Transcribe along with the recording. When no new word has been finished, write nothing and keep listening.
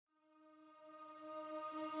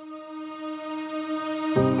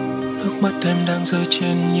mắt em đang rơi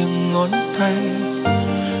trên những ngón tay,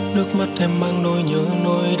 nước mắt em mang nỗi nhớ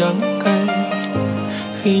nỗi đắng cay.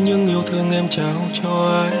 Khi những yêu thương em trao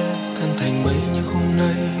cho ai tan thành mây như hôm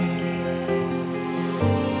nay.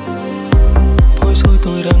 Bối rối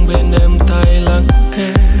tôi đang bên em tai lắng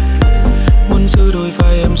nghe, muốn giữ đôi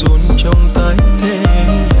vai em run trong tay thế.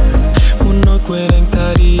 Muốn nói quên anh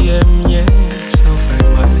ta đi em nhé, sao phải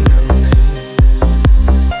mãi nặng nề.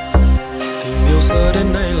 Tình yêu xưa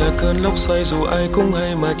đến nay là cơn lốc xoáy, dù ai cũng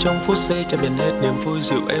hay mà trong phút giây chạm đến hết niềm vui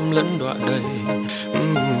dịu em lẫn đoạn đầy.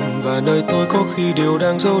 Và nơi tôi có khi điều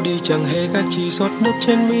đang giấu đi chẳng hề khác, chỉ giọt nước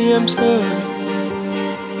trên mi em rơi.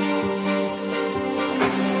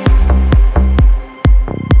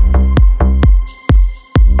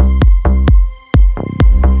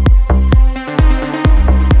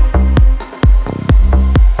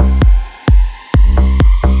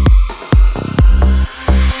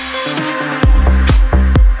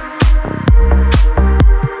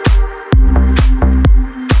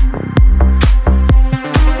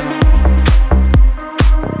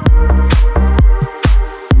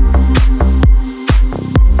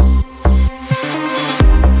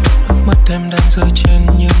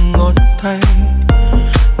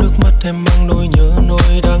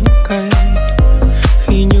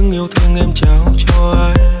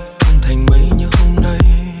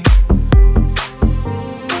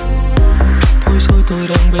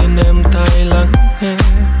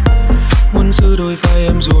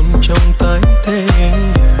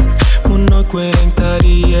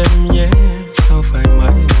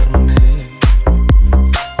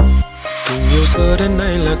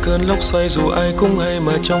 Xoay dù ai cũng hay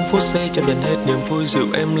mà trong phút giây chạm đến hết niềm vui dịu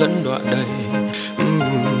em lẫn đoạn đầy.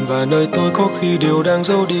 Và nơi tôi có khi điều đang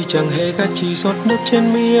giấu đi chẳng hề khác, chỉ giọt nước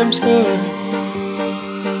trên mi em rơi.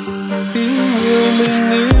 Khi người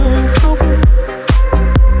mình yêu khóc,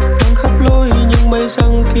 đang khắp lối những mây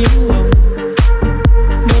răng kín lòng.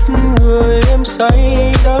 Mất người em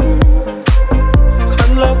say đắm,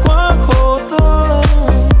 hẳn là quá khổ tâm.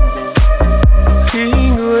 Khi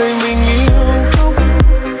người mình yêu khóc,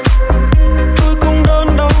 tôi cũng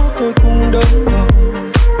đớn đau.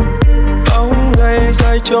 Bao ngày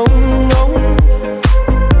dài trống ngóng,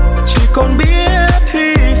 chỉ còn biết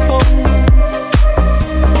hy vọng.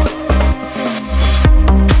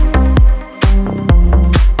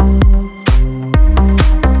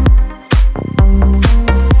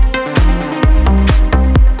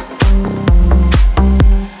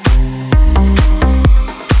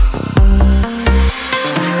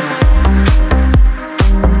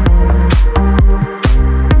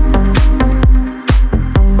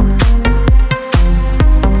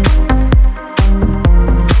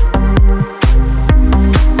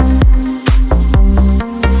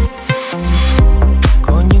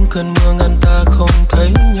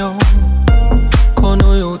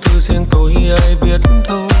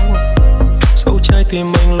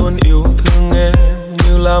 Tim anh luôn yêu thương em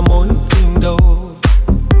như là mối tình đầu.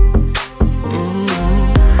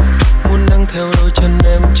 Muốn nắng theo đôi chân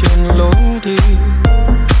em trên lối đi,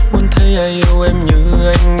 muốn thấy ai yêu em như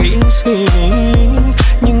anh nghĩ gì.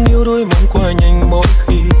 Nhưng yêu đôi mong qua nhanh mỗi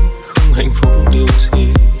khi không hạnh phúc điều gì.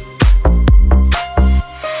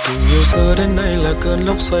 Tình yêu xưa đến nay là cơn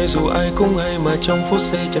lốc xoáy, dù ai cũng hay mà trong phút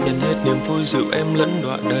giây chạm đến hết niềm vui dịu em lẫn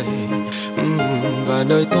đoạn đầy. Và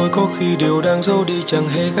nơi tôi có khi điều đang giấu đi chẳng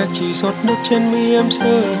hề khác, chỉ giọt nước trên mi em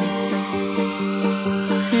rơi.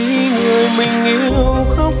 Khi người mình yêu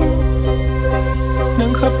khóc,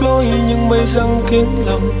 nắng khắp lối những mây răng kín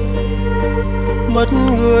lòng. Mất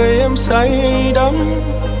người em say đắm,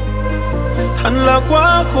 hẳn là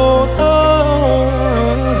quá khổ tâm.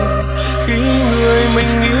 Khi người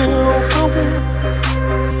mình yêu khóc,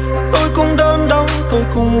 tôi cũng đớn đau, tôi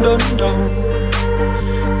cũng đớn đau.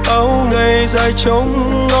 Bao ngày dài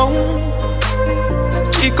trống ngóng,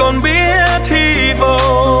 chỉ còn biết hy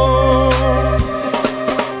vọng.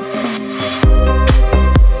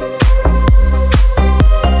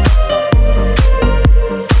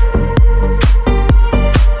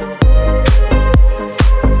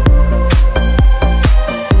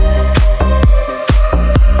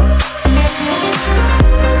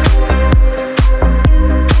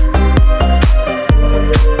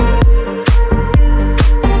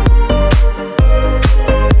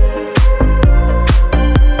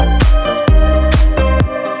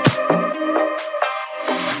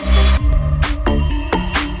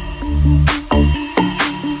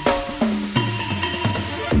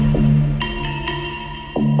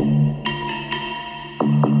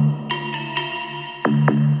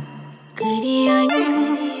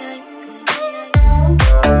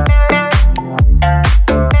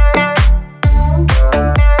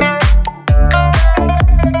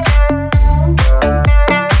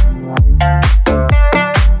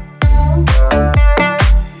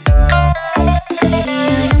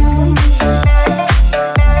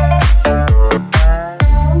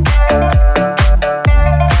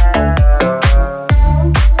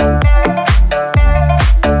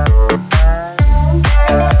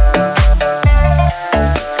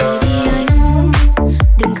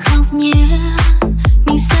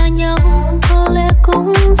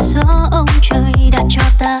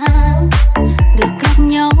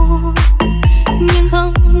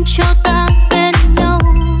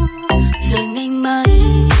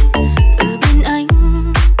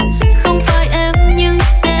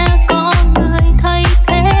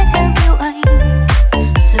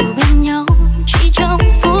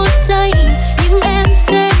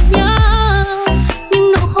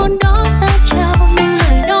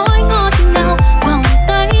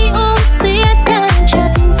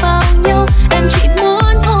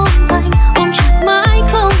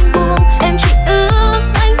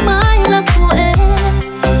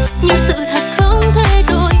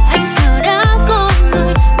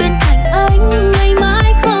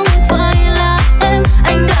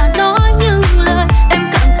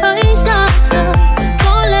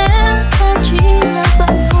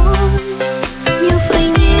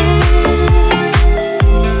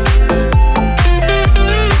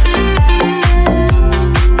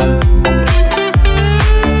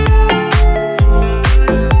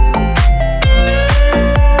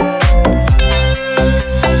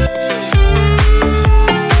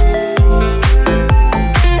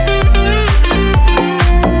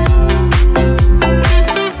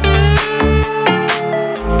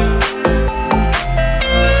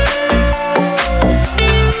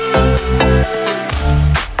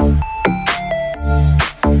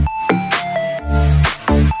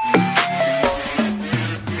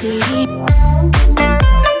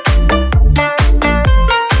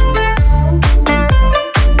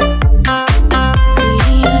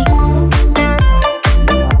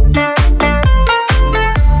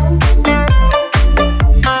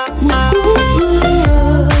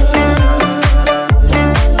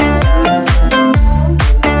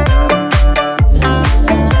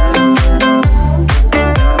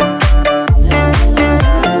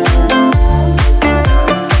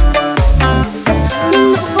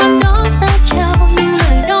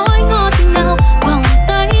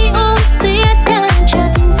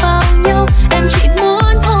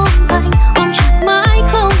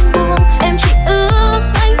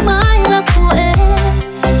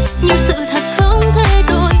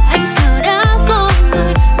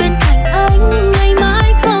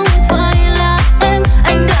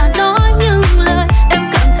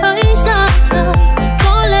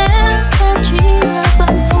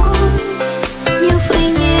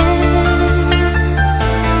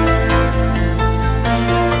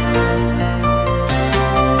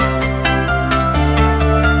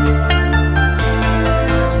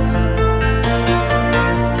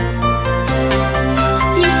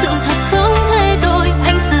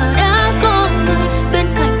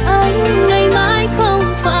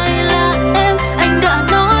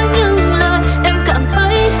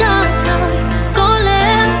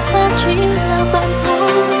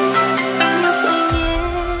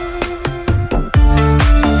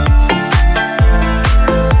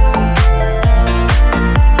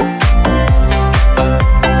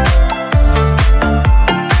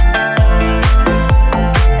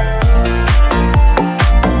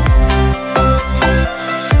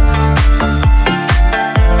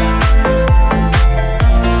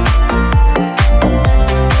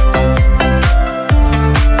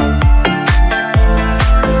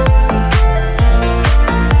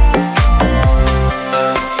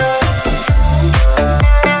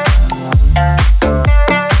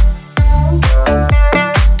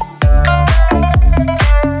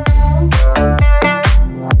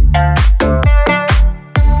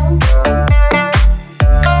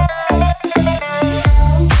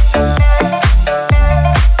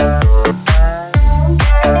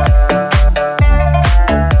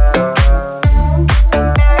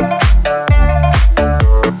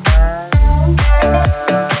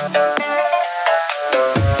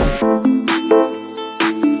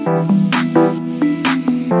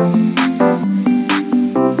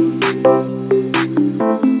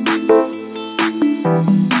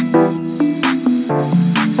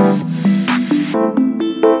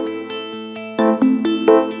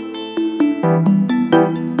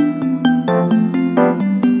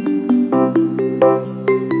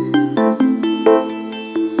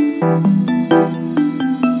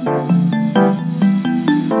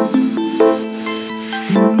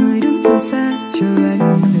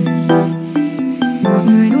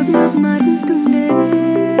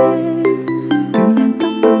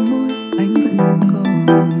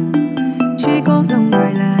 chỉ có lòng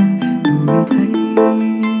người là đủ thấy.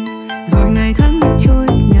 Rồi ngày tháng trôi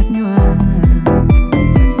nhạt nhòa,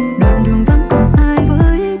 đoạn đường vắng còn ai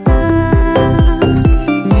với ta.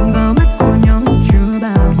 Nhìn vào mắt của nhau chưa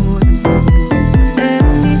bao muộn sầu, em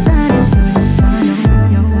nghĩ ta đang rời xa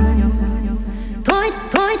nhau. Thôi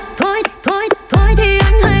thôi thôi thôi thôi thì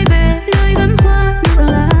anh hãy về nơi gấm hoa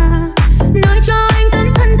lụa lá, nói cho anh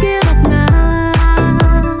tấm thân kia ngọc ngà.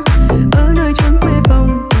 Ở nơi chốn quê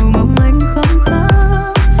phòng cầu mong anh không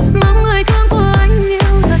khóc, mong người thương của anh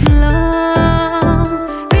yêu thật lòng.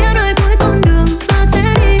 Phía nơi cuối con đường ta sẽ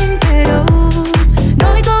đi về đâu,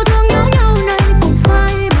 đôi câu thương nhớ nhau này cũng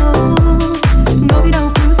phai màu. Nỗi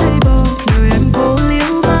đau cứ dây vò đời anh cố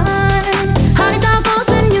liêu mãi, hai ta có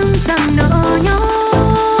duyên nhưng chẳng nợ nhau.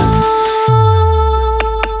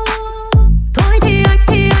 Thôi thì anh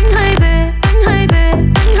hãy về, anh hãy về,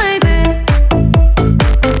 anh hãy về.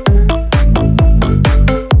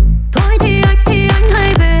 Thôi thì anh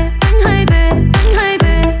hãy về, anh hãy về, anh hãy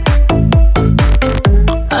về.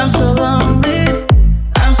 I'm so lonely,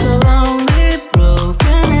 I'm so lonely,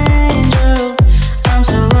 broken angel. I'm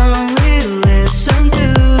so lonely, listen to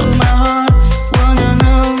my heart, one and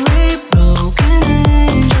only broken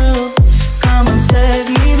angel. Come and save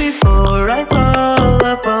me before I fall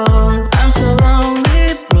apart. I'm so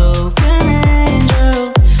lonely, broken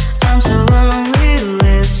angel. I'm so lonely,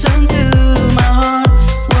 listen to my heart,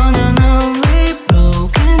 one and only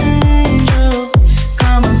broken angel.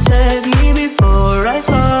 Come and save me before I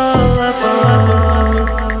fall apart.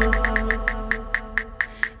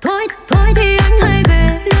 Thôi thôi thì anh hãy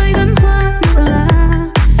về nơi gấm hoa lụa lá,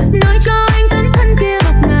 nói cho anh tấm thân kia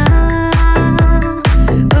ngọc ngà.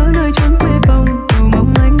 Ở nơi chốn quê phòng cầu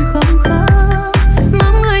mong anh không khóc,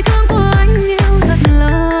 mong người thương của anh yêu thật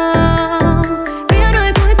lòng. Phía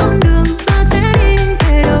nơi cuối con đường ta sẽ đi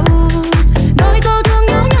về đâu, đôi câu thương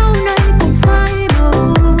nhớ nhau này cũng phai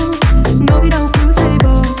màu. Nỗi đau cứ dây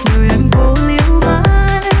vò đời anh cố liêu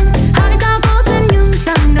mãi, hai ta có duyên nhưng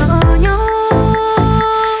chẳng nợ nhau.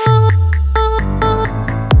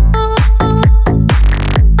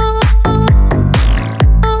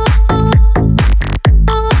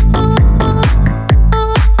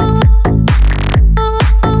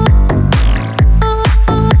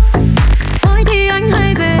 Thôi thì anh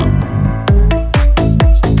hãy về.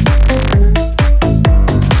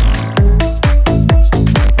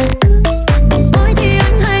 Thôi thì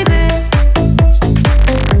anh hãy về.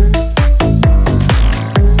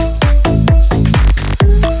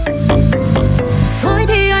 Thôi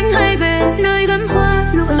thì anh hãy về nơi gấm hoa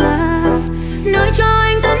lụa lá, nói cho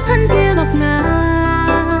anh tấm thân kia ngọc ngà.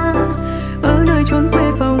 Ở nơi chốn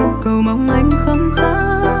quê phòng cầu mong anh không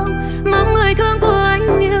khóc, mong người thương của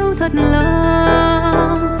anh yêu thật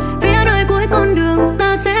lòng. Phía nơi cuối con đường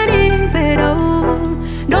ta sẽ đi về đâu,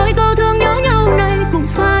 đôi câu thương nhớ nhau này cũng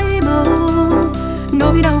phai màu.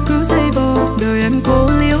 Nỗi đau cứ dây vò đời anh cố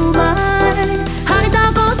liêu mãi, hai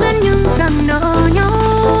ta có duyên nhưng chẳng nợ nhau.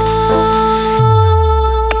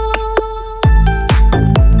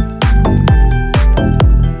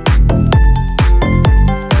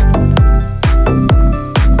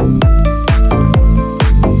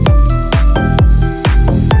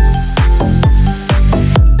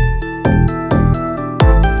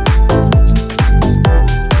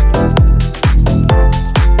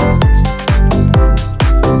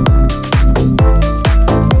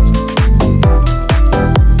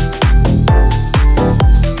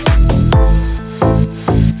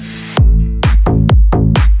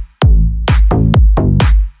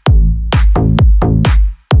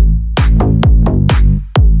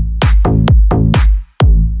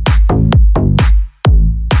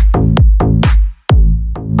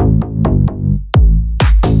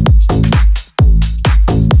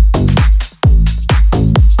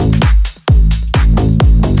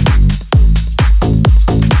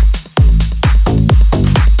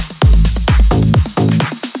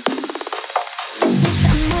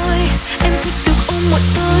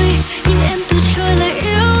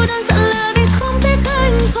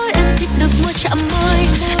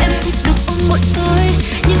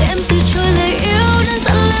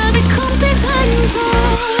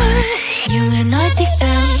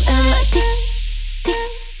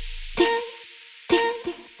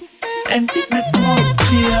 Em thích được một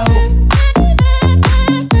chiều.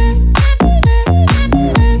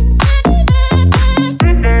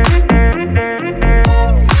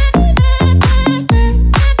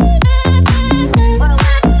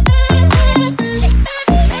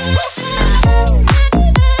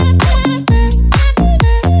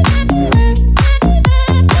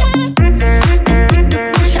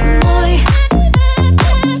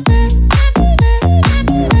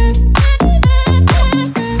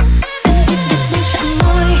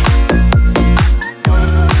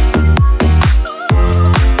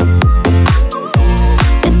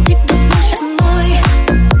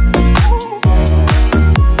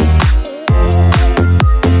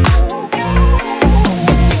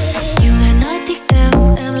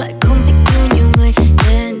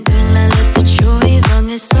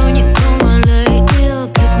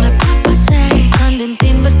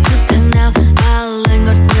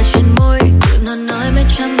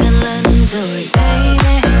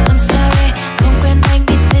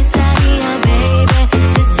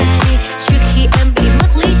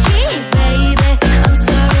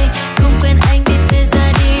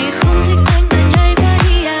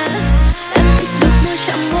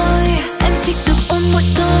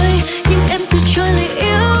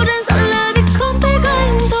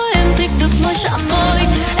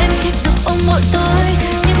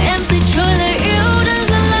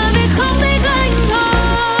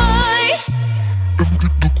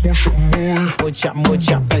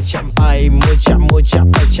 chạm tay, môi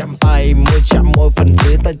chạm tay chạm tay, môi chạm môi phần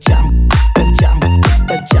dưới ta chạm phần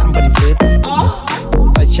dưới.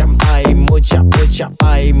 Ta chạm tay, môi chạm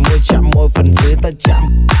tay, môi chạm môi phần dưới ta chạm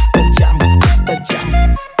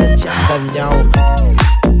vào nhau.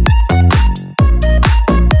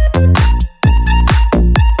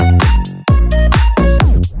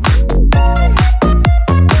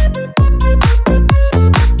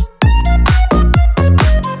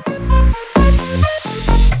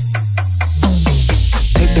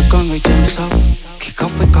 Có người chăm sóc khi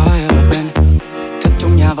khóc phải có ai ở bên. Thức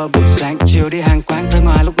trong nhà vào buổi sáng, chiều đi hàng quán ra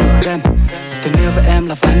ngoài lúc nửa đêm. Tình yêu với em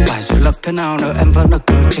là ván bài rồi lật thế nào nữa em vẫn ở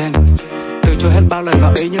cửa trên. Từ chối hết bao lời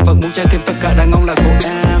ngỏ ý nhưng vẫn muốn trái tim tất cả đàn ông là của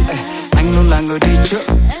em. Anh luôn là người đi trước,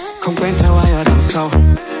 không quen theo ai ở đằng sau.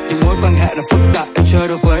 Những mối quan hệ là phức tạp, em chơi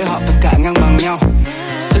được với họ tất cả ngang bằng nhau.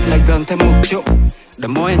 Xích lại gần thêm một chút, để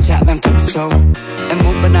môi anh chạm em thật sâu. Em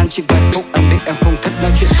muốn bên anh chỉ vài phút, anh biết em không thích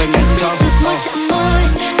nói chuyện về ngày sau. Môi chạm môi,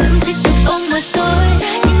 em thích được ôm mặt tôi,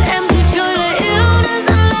 nhưng em từ chối lời yêu đơn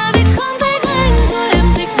giản là vì không thấy anh thôi. Em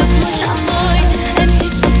thích được môi chạm môi, em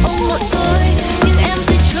thích được ôm mặt tôi, nhưng em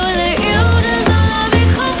từ chối lời yêu đơn giản là vì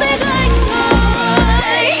không thấy anh thôi.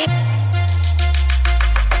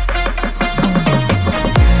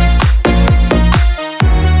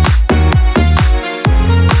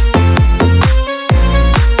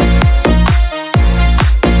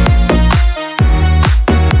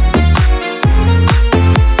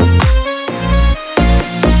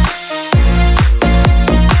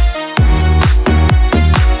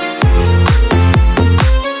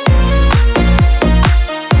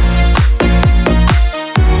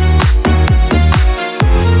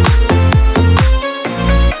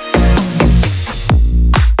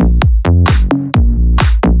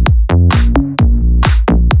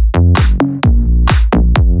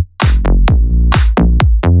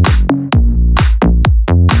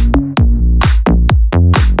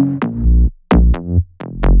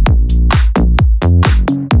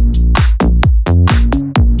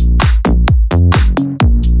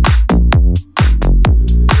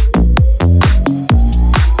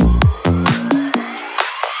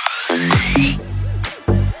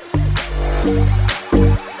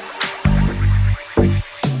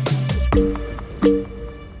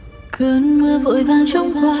 Cơn mưa vội vàng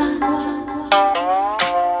trông qua,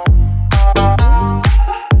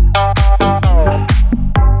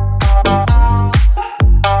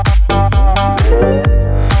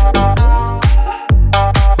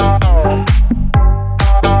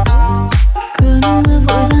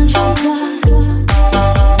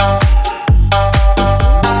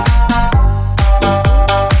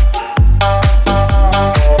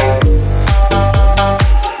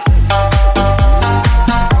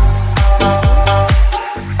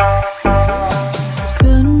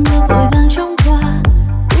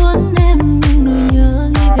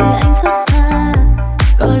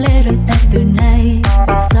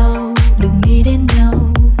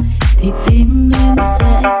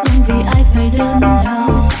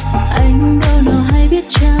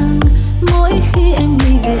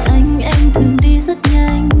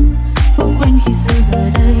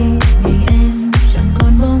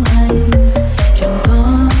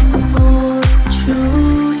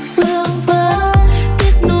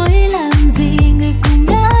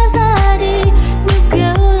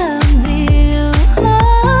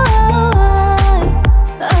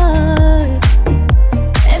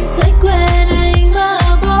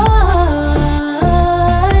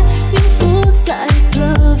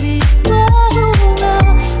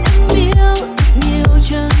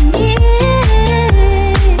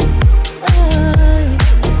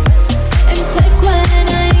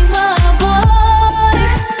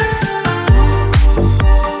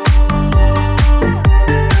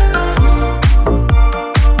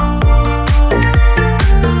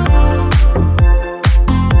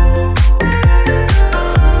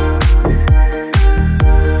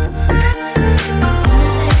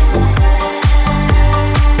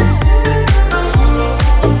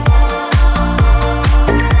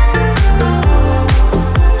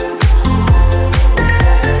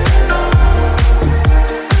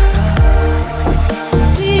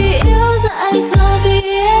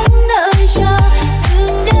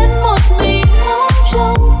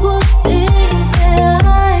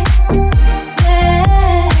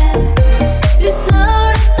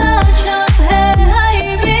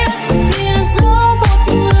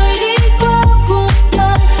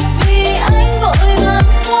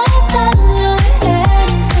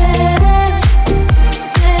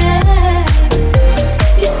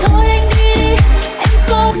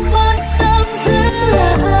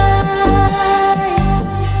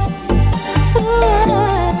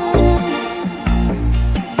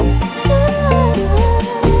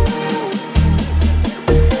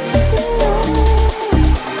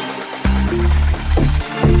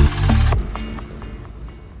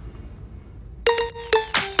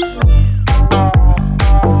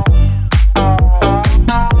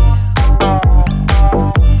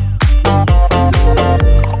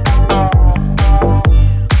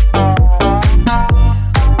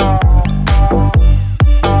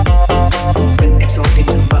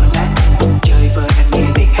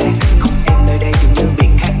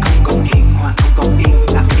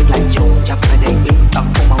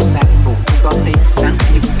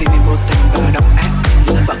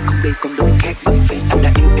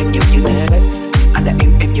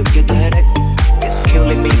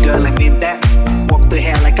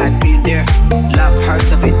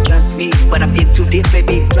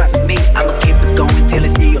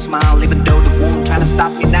 smile, even though the wound trying to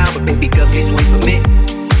stop me now. But baby girl, please wait for me.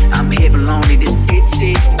 I'm here alone in this deep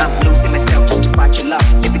sea. I'm losing myself just to fight your love.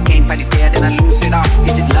 If you can't fight it there, then I lose it all.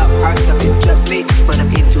 Is it love, hurts, or it just me? But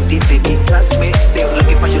I'm in too deep, baby, trust me. Still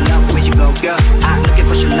looking for your love, where you go, girl? I'm looking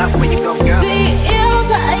for your love, where you go, girl? Vì yêu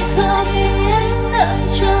dại khờ khi em đợi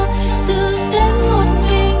chờ, từng đêm một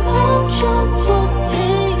mình ôm trong cuộc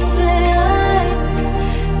tình về anh,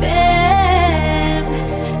 về em.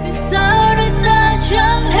 Vì sao đôi ta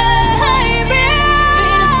chẳng hề hay biết? Vì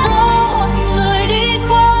là số một người đi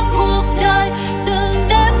qua cuộc đời, từng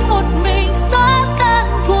đêm một mình xóa tan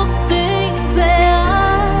cuộc tình về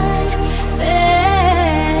anh, về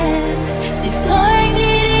em. Thì thôi anh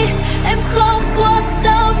đi đi, em không quan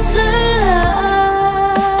tâm giữ lại.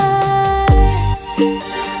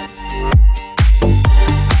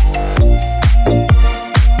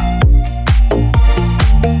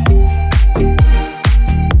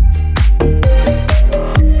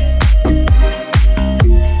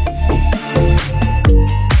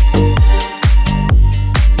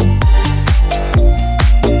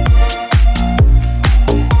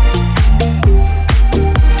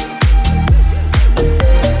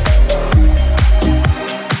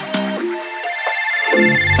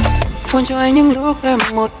 Phone cho anh những lúc em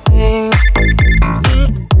một mình.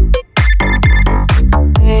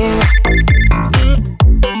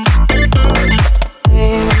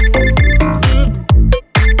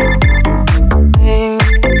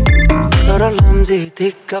 Sau đó làm gì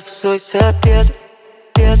thì gặp rồi sẽ biết.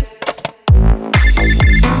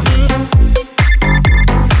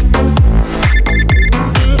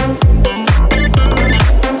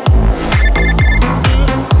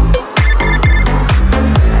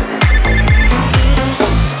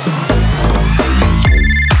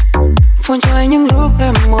 Phone cho anh những lúc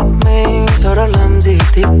em một mình. Sau đó làm gì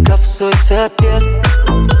thì gặp rồi sẽ biết.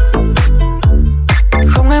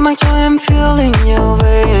 Không ai mang cho em feeling nhiều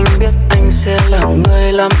về. Anh biết anh sẽ là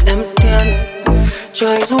người làm em điên.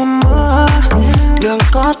 Trời dù mưa, đường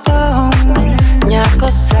có đông, nhà có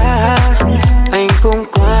xa, anh cũng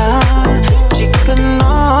qua. Chỉ cần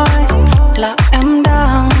nói là em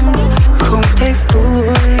đang không thấy vui,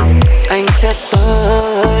 anh sẽ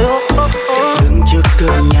tới. Đứng trước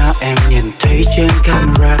cửa nhà em nhìn thấy trên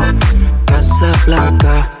camera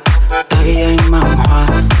Casablanca, tay anh mang hoa,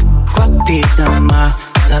 khoác pyjama,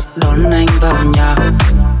 dắt đón anh vào nhà.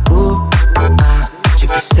 Chỉ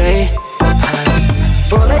kịp say hi.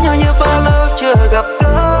 Vội lấy nhau như bao lâu chưa gặp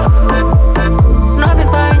gỡ, nói bên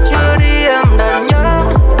tai chưa đi em đã nhớ.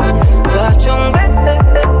 Và trong bếp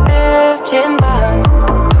trên bàn,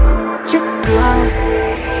 chiếc giường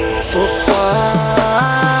sofa.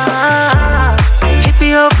 Hit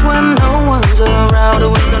me up when no one's around.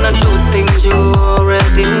 We're gonna do things you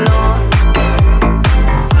already know.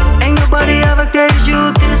 Ain't nobody ever gave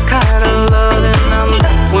you this kind of love, and I'm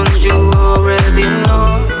that one you already know.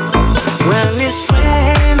 When it's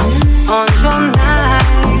rain on your night,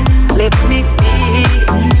 let me be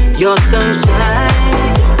your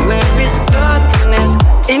sunshine. When it's darkness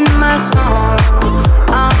in my song,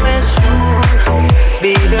 I'll let you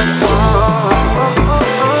be the one.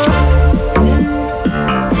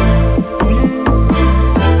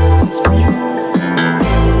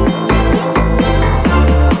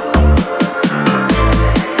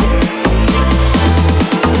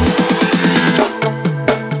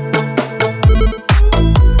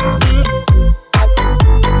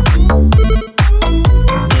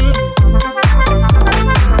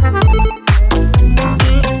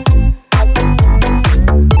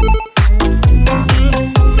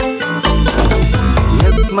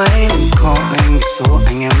 Máy mình call anh vì số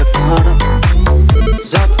anh em đã có đó.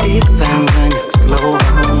 Gió tít vang ra nhạc slow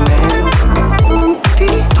hôn em. Tí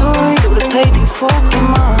thôi đủ để thấy thành phố kia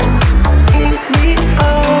mà. Hit me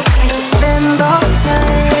up, anh sẽ đến đó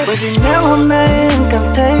ngay. Bởi vì nếu hôm nay anh cảm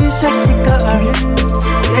thấy sexy girl,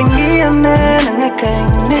 thì anh nghĩ em nên ở ngay cạnh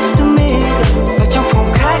next to me. Và trong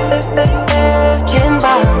phòng khách trên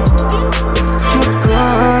bàn, chút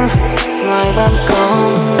gương ngoài ban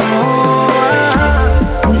công.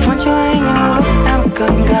 Phone cho anh những lúc em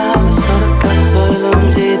cần gà, sau đó cắt rồi làm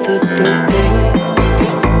gì từ từ tính.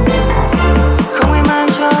 Không ai mang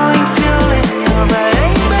cho anh feeling nhiều về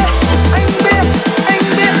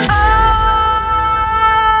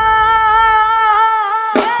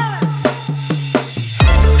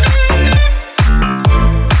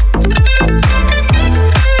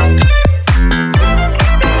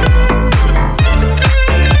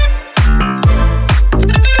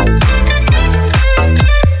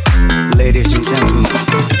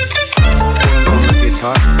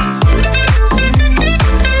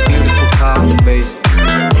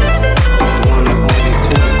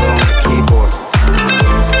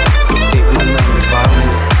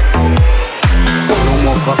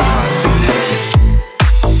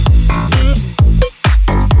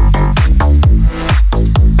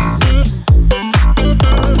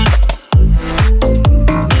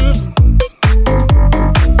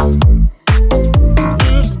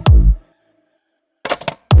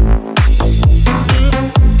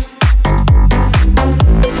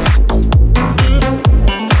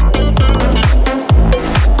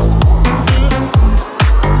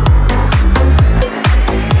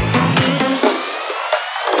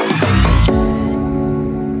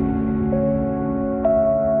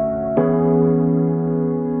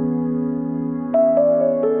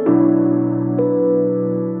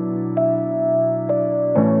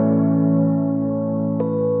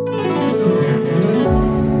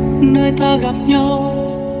nơi ta gặp nhau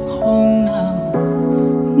hôm nào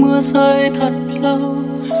mưa rơi thật lâu,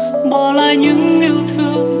 bỏ lại những yêu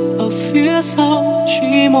thương ở phía sau,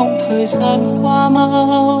 chỉ mong thời gian qua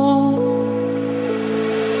mau.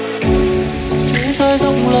 Thế giới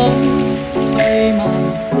rộng lớn vậy mà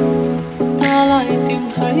ta lại tìm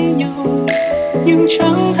thấy nhau, nhưng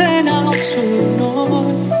chẳng thể nào dù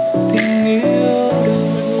nổi tình yêu đâu.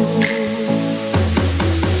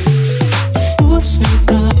 Phút giây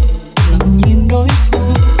ta lặng nhìn đối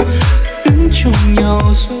phương, đứng chung nhau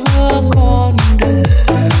giữa con đường,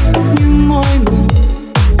 nhưng mỗi người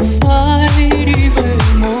phải đi về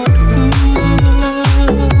một hướng.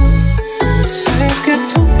 Sẽ kết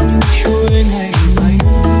thúc những chuỗi ngày anh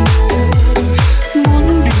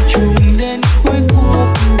muốn đi chung đến cuối cuộc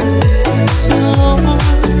đời. Xin lỗi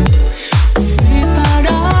vì ta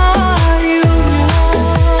đã yêu nhau.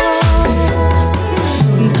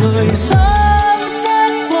 Thời gian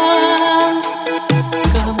sẽ qua,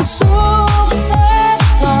 cảm xúc sẽ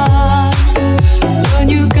tàn, tựa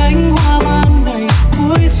như cánh hoa ban ngày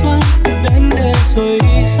cuối xuân đến để rồi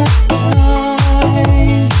đi rất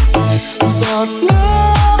nhanh. Giọt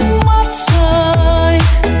nước mắt rơi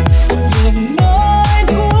về nơi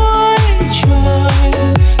cuối trời,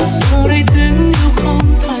 giờ đây tiếng yêu không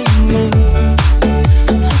thành lời.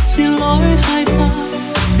 Thật xin lỗi hai ta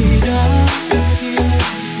vì đã yêu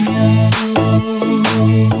nhau.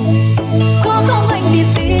 Có không anh đi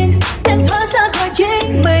tin nên thở ra khỏi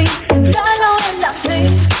chính mình, đã lâu em lặng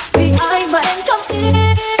thinh vì ai mà em không tin.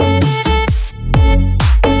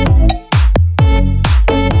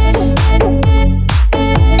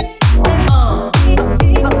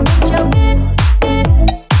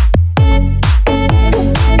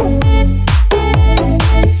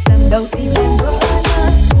 Lần đầu tiên em bước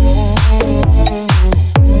ra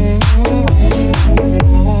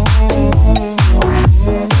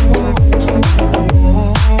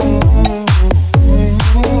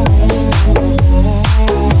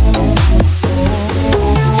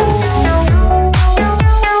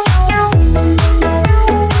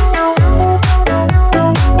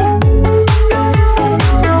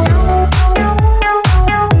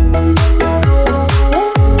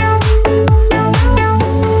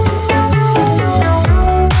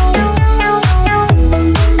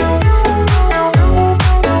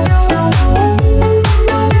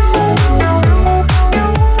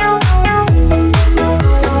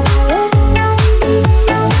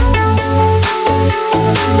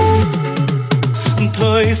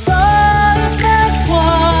thời gian sẽ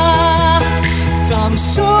qua, cảm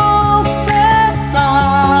xúc sẽ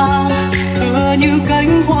tàn, tựa như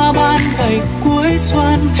cánh hoa ban ngày cuối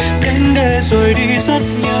xuân đến để rồi đi rất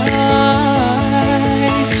nhanh.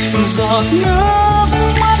 Giọt nước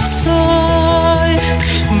mắt rơi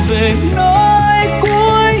về nơi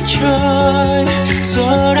cuối trời,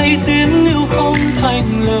 giờ đây tiếng yêu không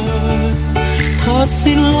thành lời. Thật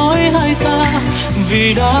xin lỗi hai ta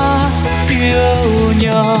vì đã yêu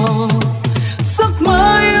nhau. Giấc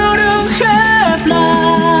mơ yêu đương khép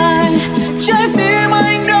lại, trái tim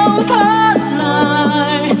anh đau thắt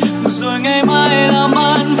lại, rồi ngày mai làm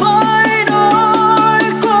bạn với nỗi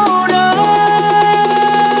cô đơn.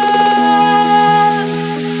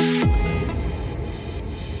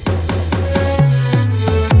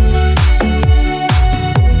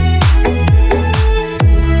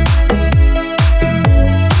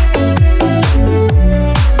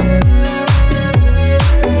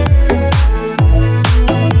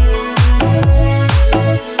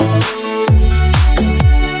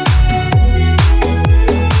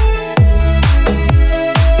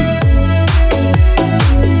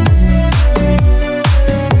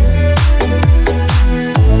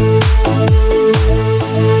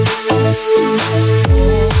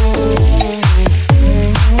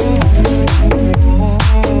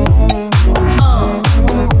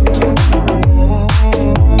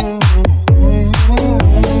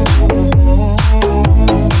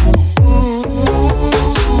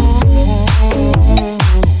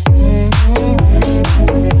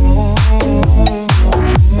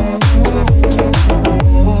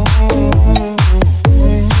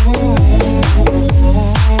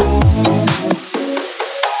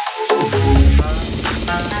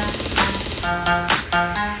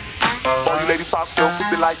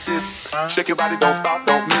 Shake your body, don't stop,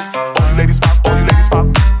 don't miss. All you ladies pop, all you ladies pop,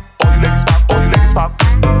 all you ladies pop, all you ladies pop,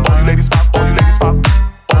 all you ladies pop, all you ladies pop,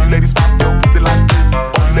 all you ladies pop your pussy like this.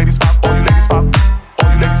 All you ladies pop, all you ladies pop,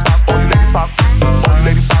 all you ladies pop, all you ladies pop, all you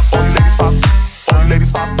ladies pop, all you ladies pop, all you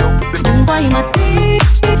ladies pop your pussy. Đừng quay mặt đi.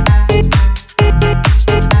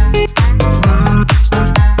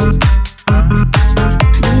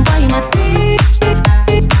 Đừng quay mặt đi.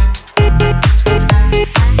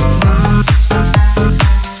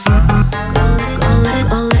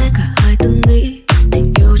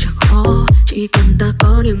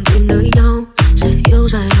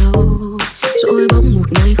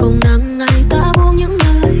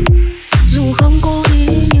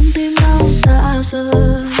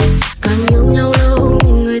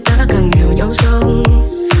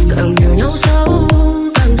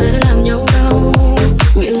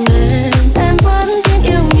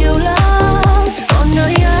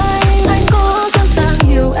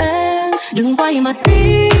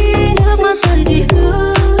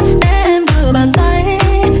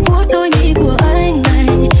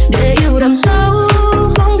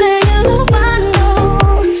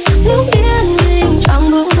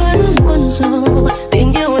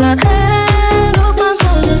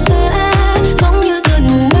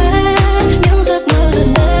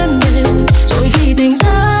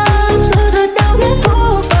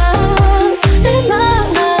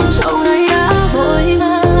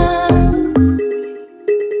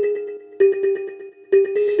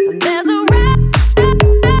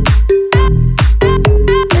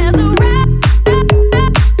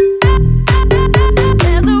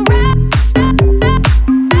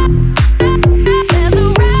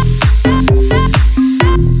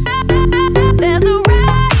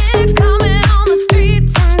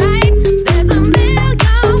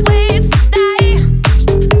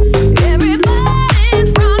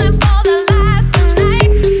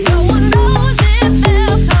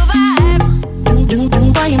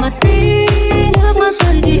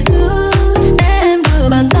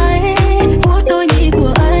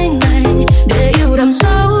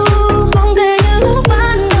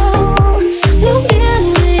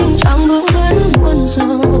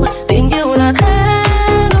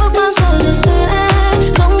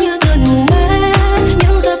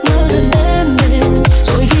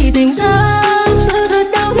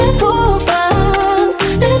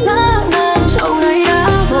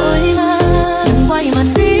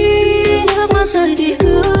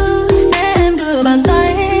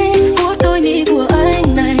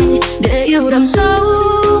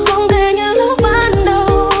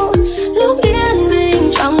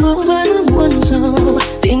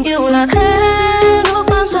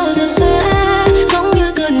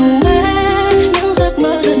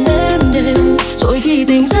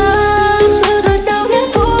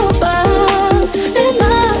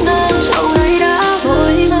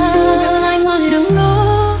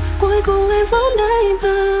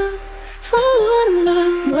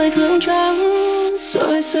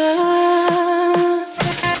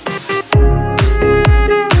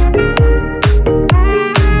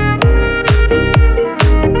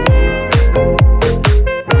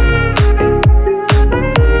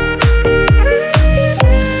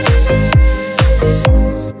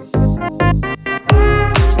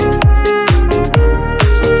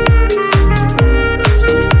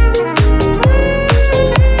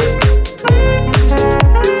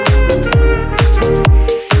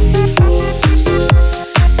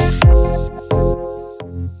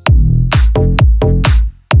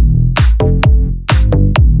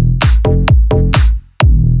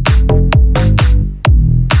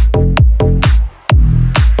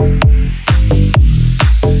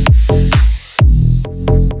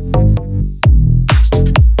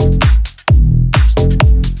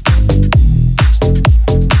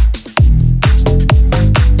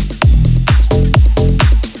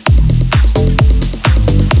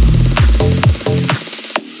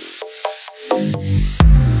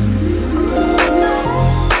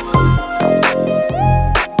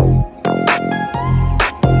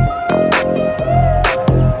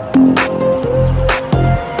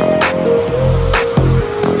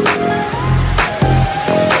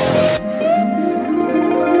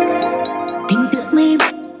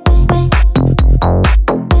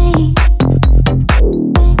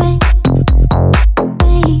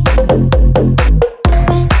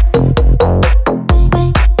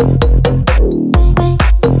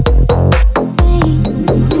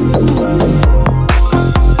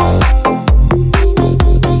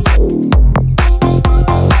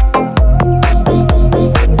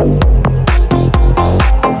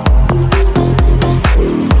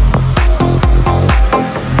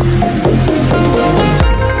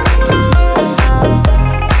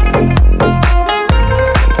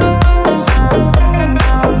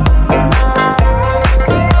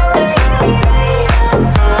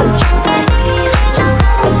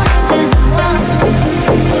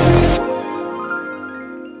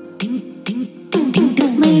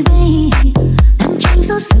 bay. Đang trong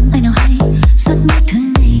gió sương ai nào hay giấc mơ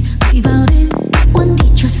thường ngày gửi vào đêm uống đi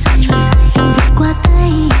cho say. Đừng vượt qua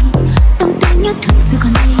tay tâm tư như thực sự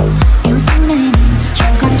còn đây. Yêu dấu này này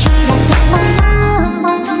chẳng còn chỉ là ta mong mơ.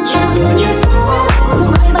 Chẳng đưa như gió rồi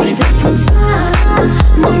mãi bay về phương xa.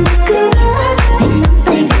 Mong được cứ nhớ thành nắm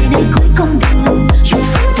tay về nơi cuối con đường. Chuyện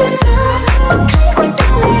phút thứ xa bằng thay quanh ta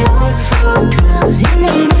lẻ loi vô thường. Riêng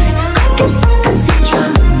ngày này có kiếp sau ta xin chờ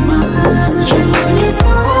mơ. Chẳng đưa như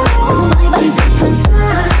gió rồi mãi bay về phương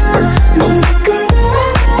xa. Mong được cứ nhớ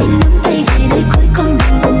thành nắm tay về nơi cuối con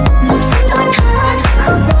đường. Một phút oán than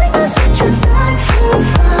không nói ta sẽ tràn gian phũ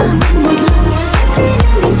phàng. Một lòng sẽ thấy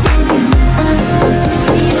những mình tiêu điểm an.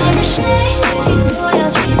 Vì爱的谁请不要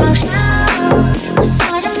去报销。我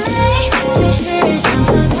锁着眉最是相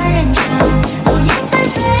思的人潮。流年纷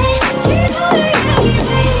飞举头日月已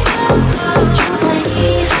微凉。就对你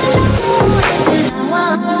含着不忍再难忘。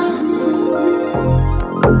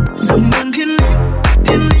dòng ngàn thiên lý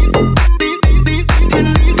thiên lý thiên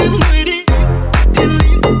lý tiếng người đi thiên lý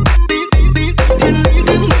thiên lý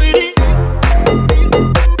tiếng người đi tiếng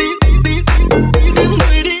người đi tiếng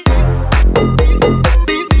người đi.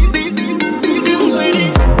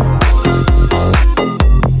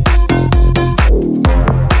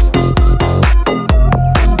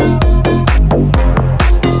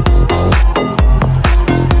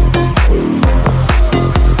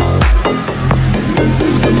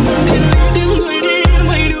 Tiếng người đi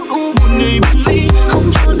mây đưa u buồn ngày biệt ly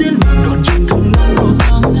không cho duyên mình đón trên thùng non đổ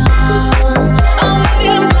sang ngang. Áo mới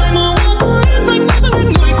em cởi màu hoa cưới xanh mát bên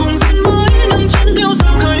người cùng duyên mới nâng chân kêu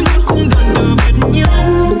sao khai một cung đàn từ biệt nhau.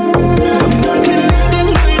 Dòng đời thiên lý tiếng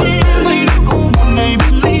người đi mây đưa u buồn ngày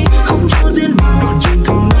biệt ly không cho duyên mình đón trên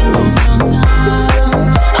thùng non đổ sang ngang.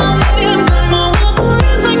 Áo mới em cởi màu hoa cưới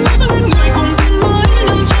xanh mát bên người cùng duyên mới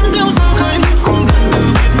nâng chân kêu sao khai một cung đàn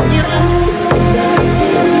từ biệt nhau.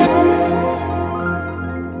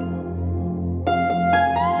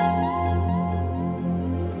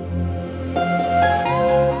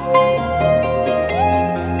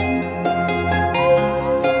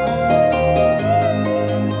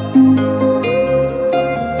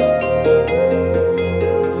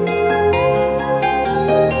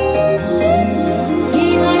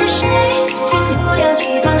你爱的谁请不要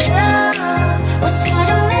去报销。我锁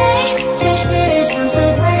着眉最是相思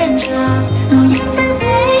的人潮。流年纷飞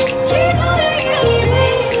举头日月已微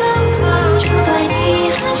凉。就对你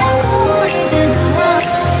含着不忍再难忘。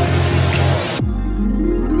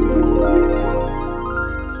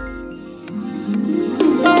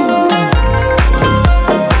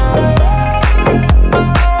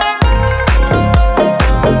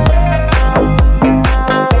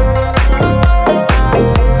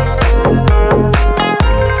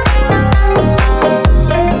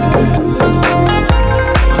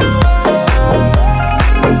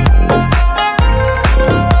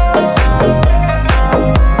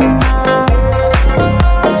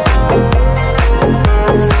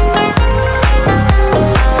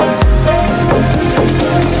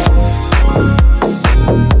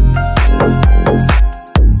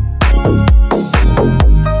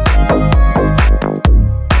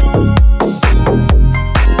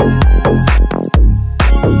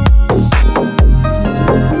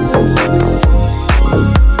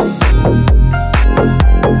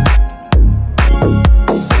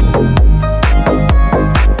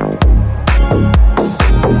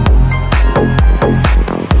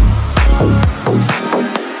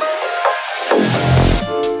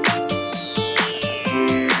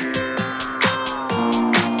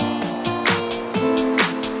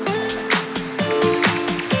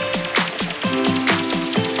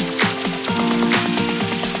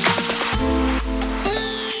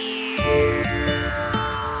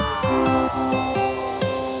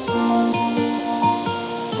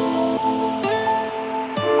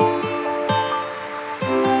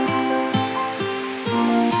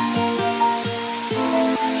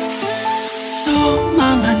Gió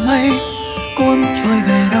mang làn mây cuốn trôi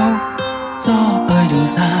về đâu. Gió ơi đừng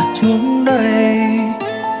xa xuống đây.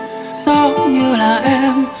 Gió như là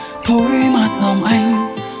em thổi mát lòng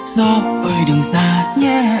anh. Gió ơi đừng xa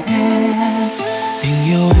nhé em. Tình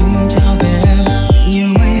yêu anh trao về em như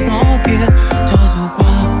mây gió kia. Cho dù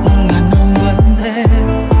qua 1000 năm vẫn thế.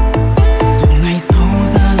 Dù ngày sau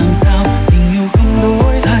ra làm sao tình yêu không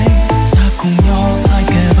đổi thay. Ta cùng nhau hai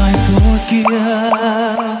kề vai suốt kia.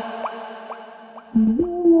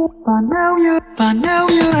 Và nếu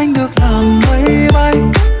như anh được làm mây bay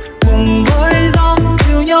cùng với gió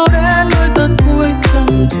dìu nhau đến nơi tận cuối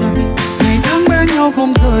chân trời. Ngày tháng bên nhau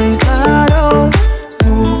không rời xa đâu.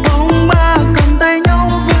 Dù phong ba cầm tay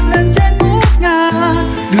nhau vươn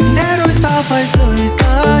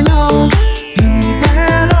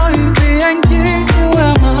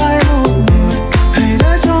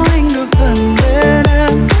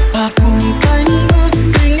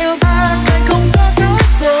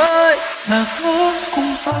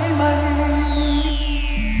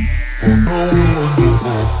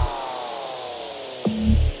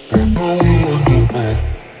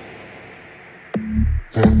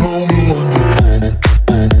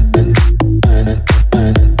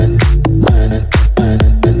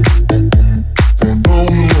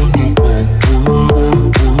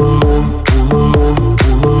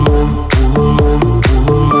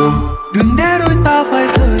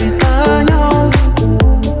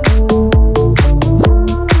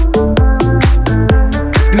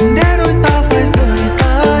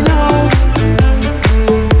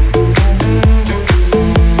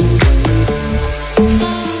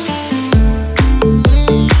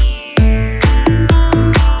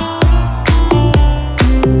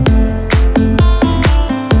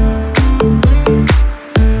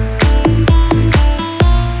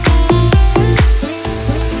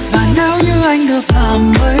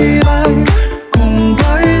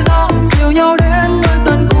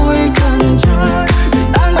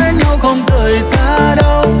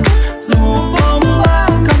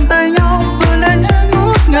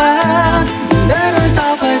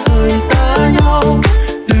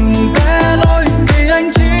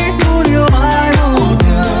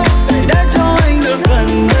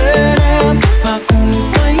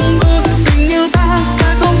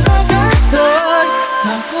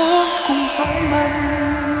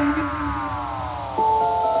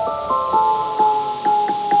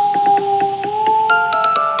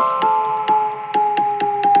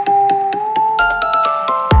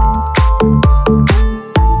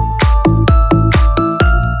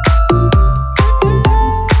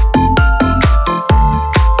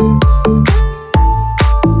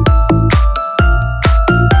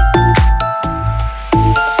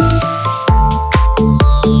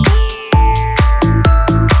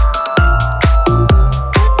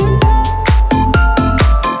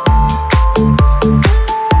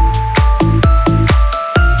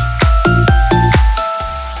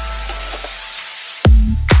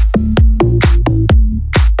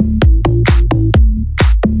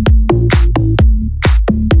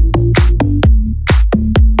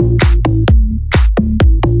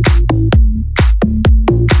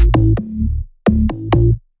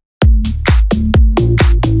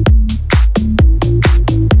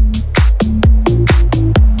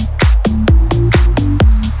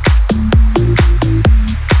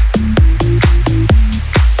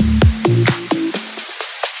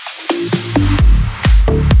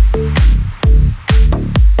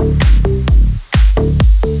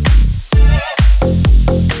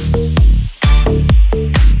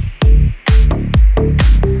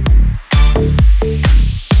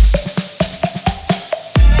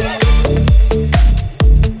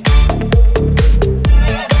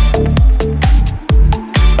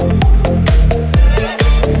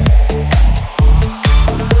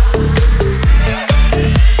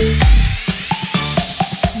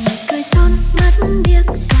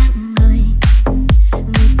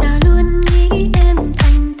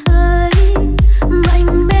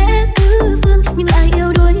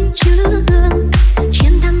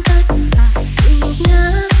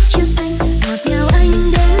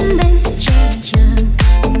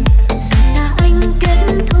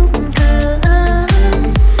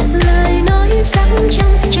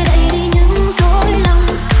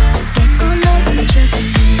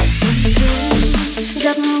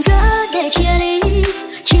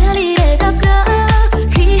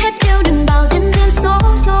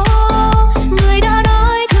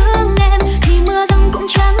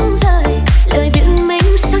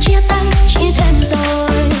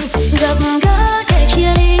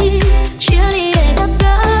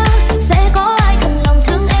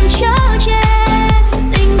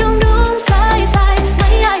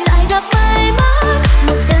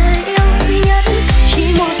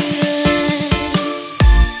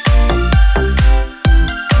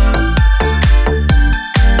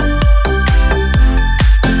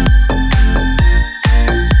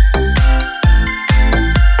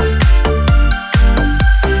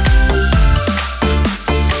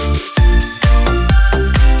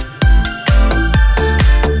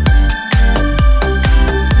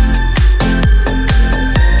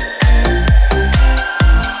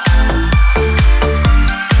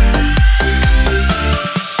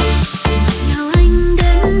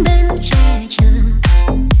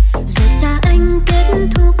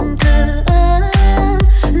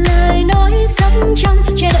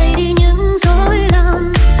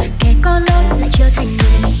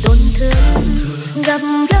Gặp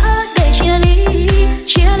gỡ để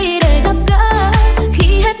chia ly để gặp gỡ.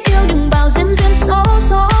 Khi hết yêu đừng bảo duyên số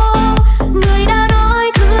số. Người đã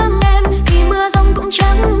nói thương em thì mưa giông cũng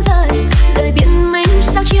chẳng rơi. Lời biện minh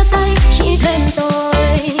sao chia tay chỉ thêm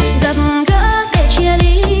tôi. Gặp gỡ để chia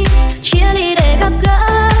ly để gặp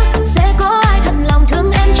gỡ. Sẽ có ai thật lòng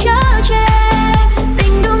thương em chở che.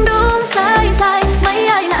 Tình đúng đúng sai sai, mấy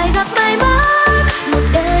ai lại gặp may mắn. Một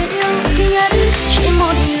đời yêu duy nhất chỉ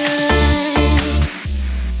một người.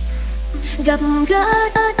 Gặp gỡ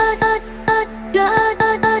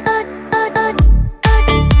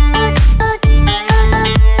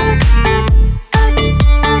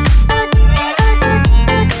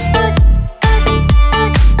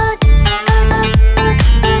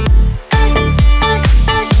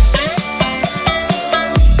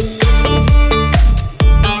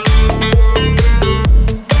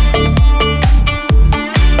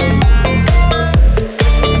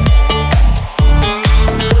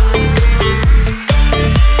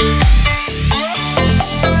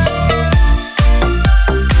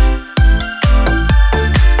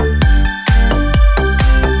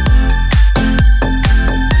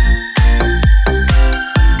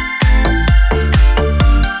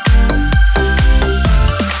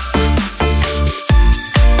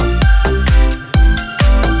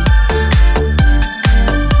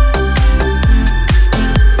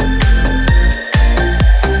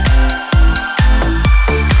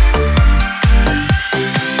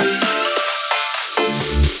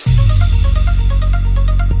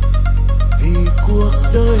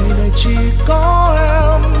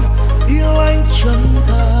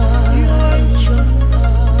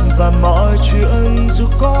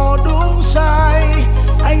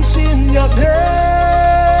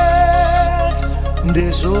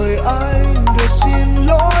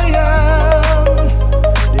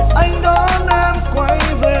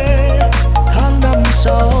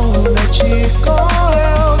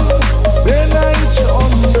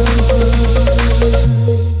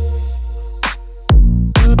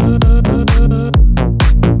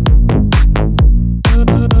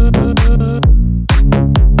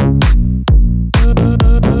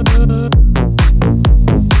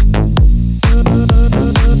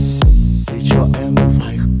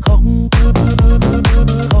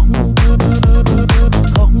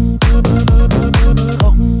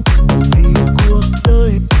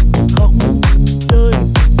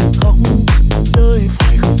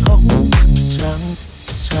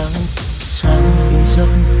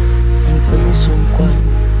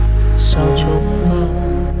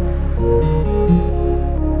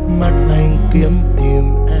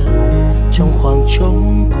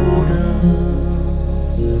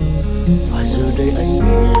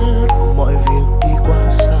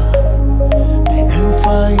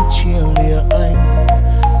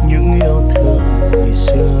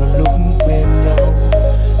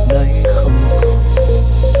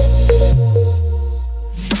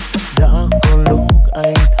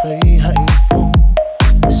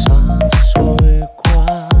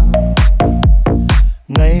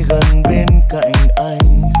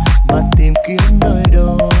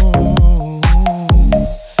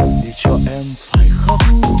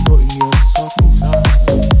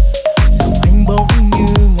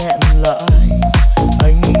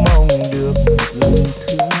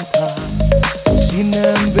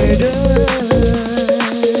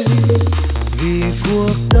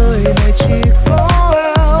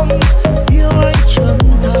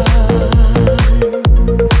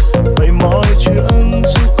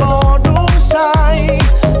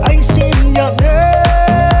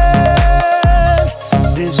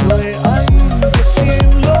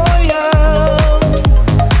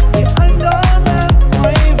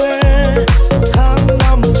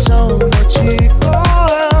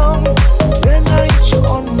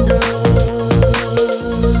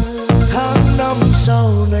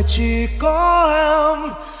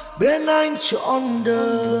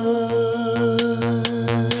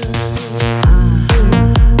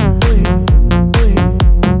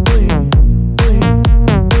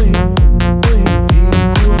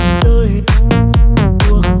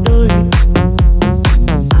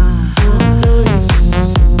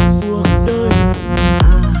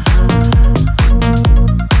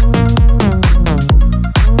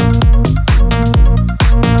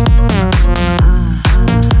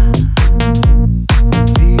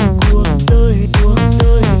cuộc đời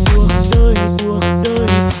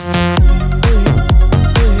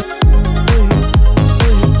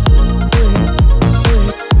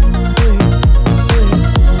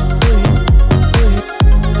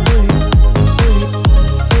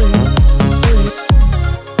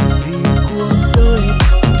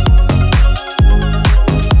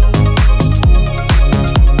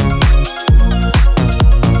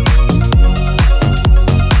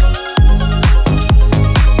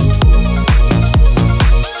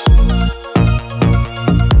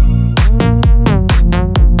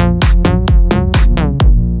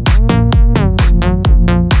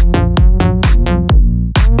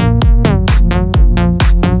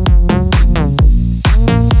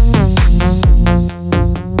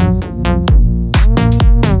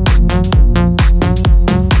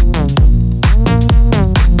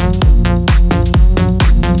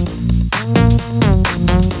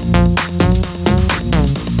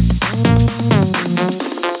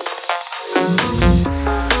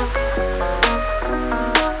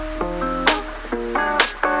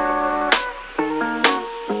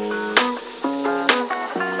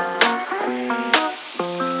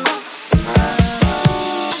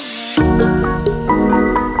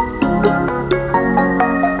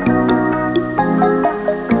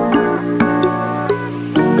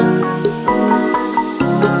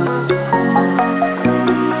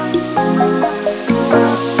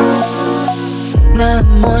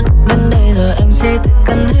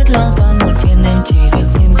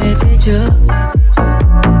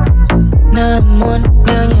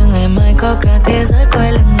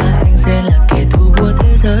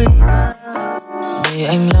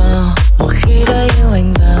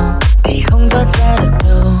được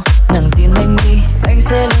đâu. Nàng tin anh đi, anh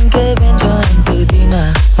sẽ luôn kế bên cho em tự tin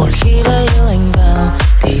à. Một khi đã yêu anh vào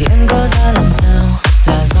thì em có ra làm sao,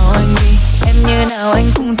 là do anh đi. Em như nào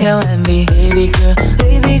anh cũng theo em vì baby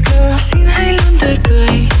girl, xin hãy luôn tươi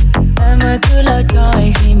cười. Em ơi cứ lo cho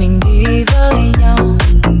anh khi mình đi với nhau.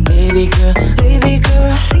 Baby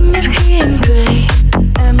girl, xinh nhất khi em cười.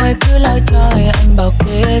 Em ơi cứ lo cho anh bảo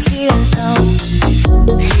kê phía sau.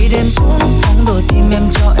 Khi đêm xuống phóng đồ tim em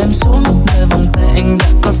cho em xuống, nơi vòng tay anh đã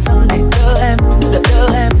có sẵn để đỡ em, đỡ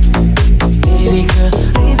em. Baby girl,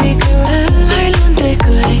 em hãy luôn tươi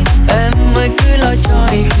cười. Em ơi cứ lo cho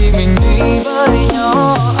anh khi mình đi với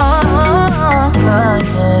nhau.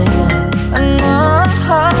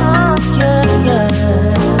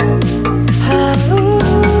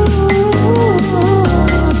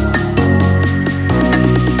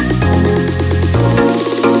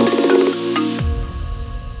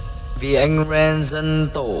 Vì anh ren dân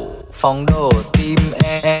tổ phóng đồ tim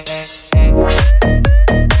em.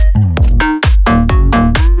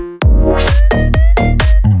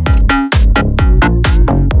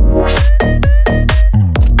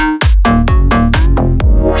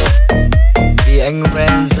 Vì anh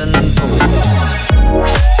ren dân tổ.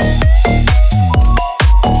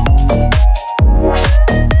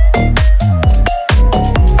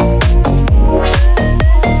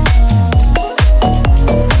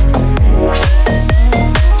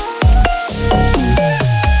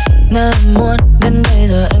 Nếu em muốn đến đây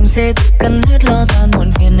rồi anh sẽ tự cân hết lo toan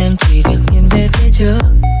muộn phiền, em chỉ việc nhìn về phía trước.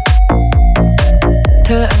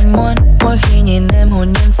 Thứ anh muốn mỗi khi nhìn em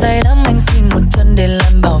hồn nhiên say đắm, anh xin một chân để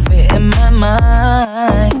làm bảo vệ em mãi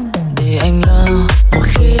mãi. Để anh lo một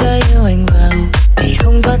khi đã yêu anh vào thì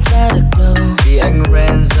không thoát ra được đâu. Vì anh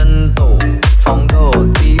ren dân tổ phóng đồ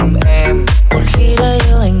tim em. Một khi đã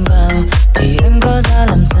yêu anh vào thì em có ra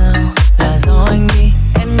làm sao, là do anh đi.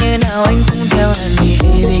 Em như nào anh cũng theo em đi.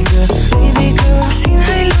 Baby girl, xin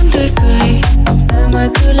hãy luôn tươi cười. Em ơi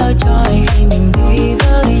cứ lo cho anh khi mình đi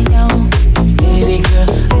với nhau. Baby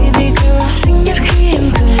girl, xinh nhất khi em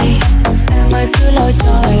cười. Em ơi cứ lo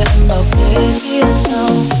cho anh bảo kê phía sau.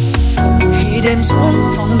 Khi đêm xuống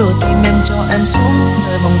phóng đồ tim em cho em xuống,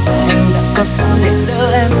 nơi vòng tay anh đã có sẵn để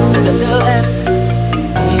đỡ em, đỡ em.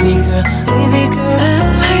 Baby girl, em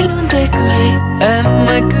hãy luôn tươi cười. Em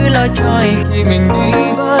ơi cứ lo cho anh khi mình đi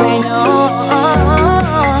với nhau.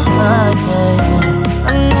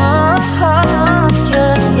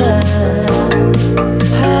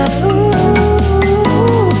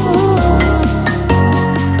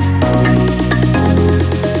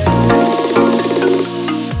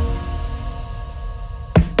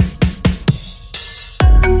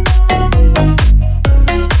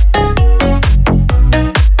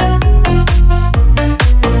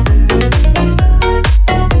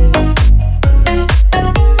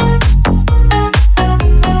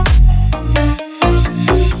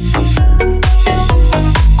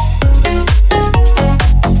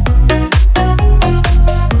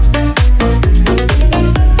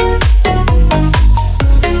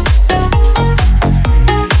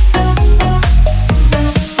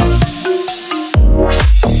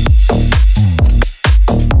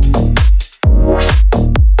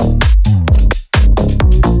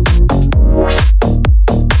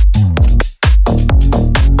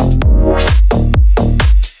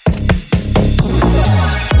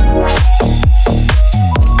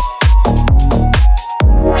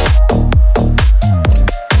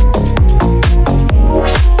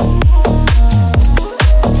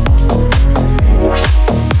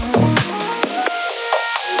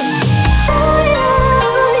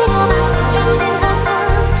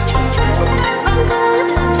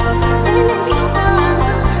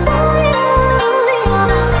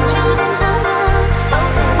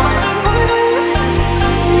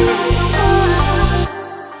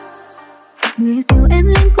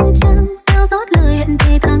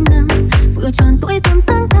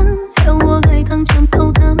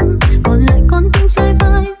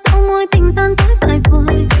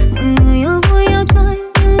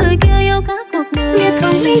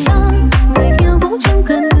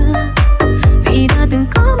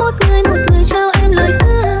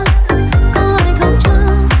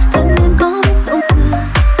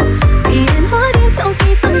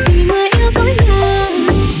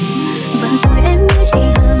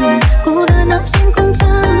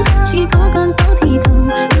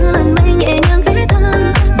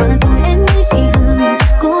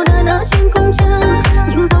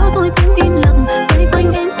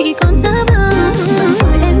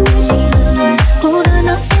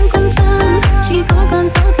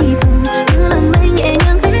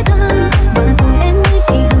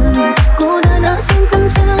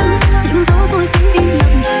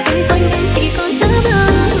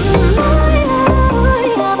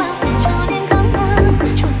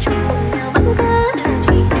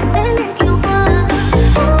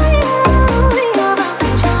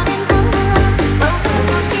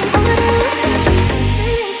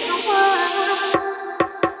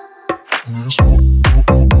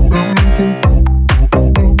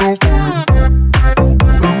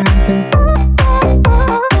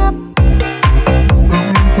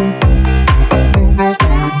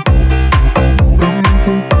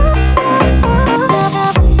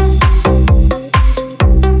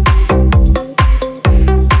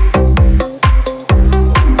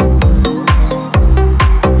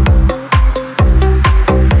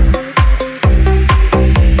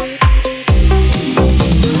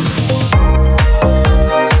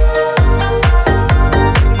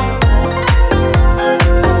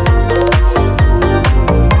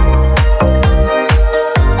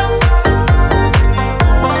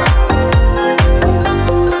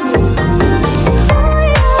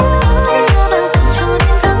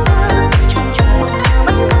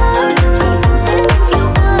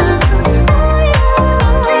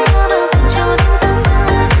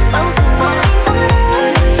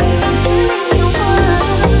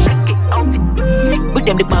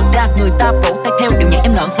 ra người ta vỗ tay theo điệu nhảy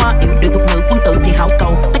em nở hoa điệu điệu thuộc nữ quân tử thì hảo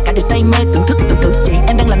cầu tất cả đều say mê thưởng thức từng cử chỉ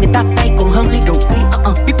em đang làm người ta say còn hơn ly rượu quý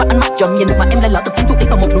biết bao ánh mắt trộm nhìn mà em lại lỡ tập trung chú ý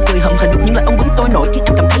vào một nụ cười hậm hình nhưng lại ông bướm sôi nổi khi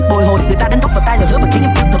em cảm thấy bồi hồi người ta đánh tóc vào tay lời hứa và khiến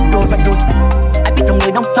em yêu thật rồi và rồi ai biết lòng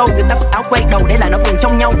người nông sâu người ta vứt áo quay đầu để lại nỗi buồn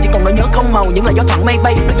trong nhau chỉ còn nỗi nhớ không màu những lời gió thoảng mây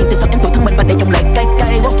bay đối diện sự thật em tủi thân mình và để dòng lệ cay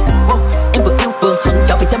cay em vừa yêu vừa hận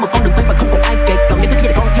trở về trên một con đường quay và không còn ai kể còn những thứ gì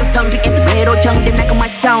là con yêu thân riêng em thức lê đôi chân đêm nay không ai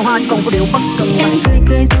trao hoa chỉ còn có điều bất cần em cười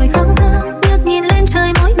cười rồi khăng khăng ngước nhìn lên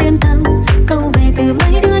trời mỗi đêm rằng câu về từ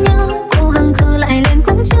mấy đứa nhau cô hằng khờ lại lên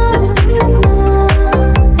cũng trông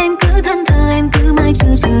em cứ thân thờ em cứ mãi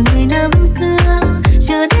chờ người năm xưa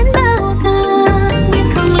chờ đến bao giờ biết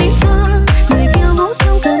không lý do người phiêu vũ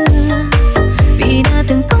trong cơn mưa vì đã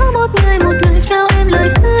từng có một người trao em lời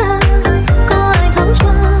hứa có ai thấu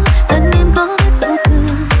cho thân em có vết dấu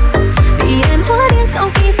xưa vì em hóa điên sau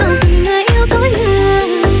khi người yêu dối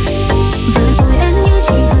lừa vừa rồi em như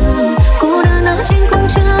chị Hằng cô đơn ở trên cung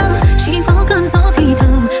trăng chỉ có cơn gió thì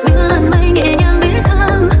thầm đưa làn mây nhẹ nhàng đến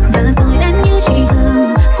thăm và rồi em như chị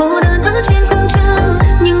Hằng cô đơn ở trên cung trăng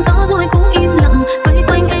nhưng gió rồi cũng im lặng vây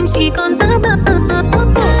quanh em chỉ còn giá bờ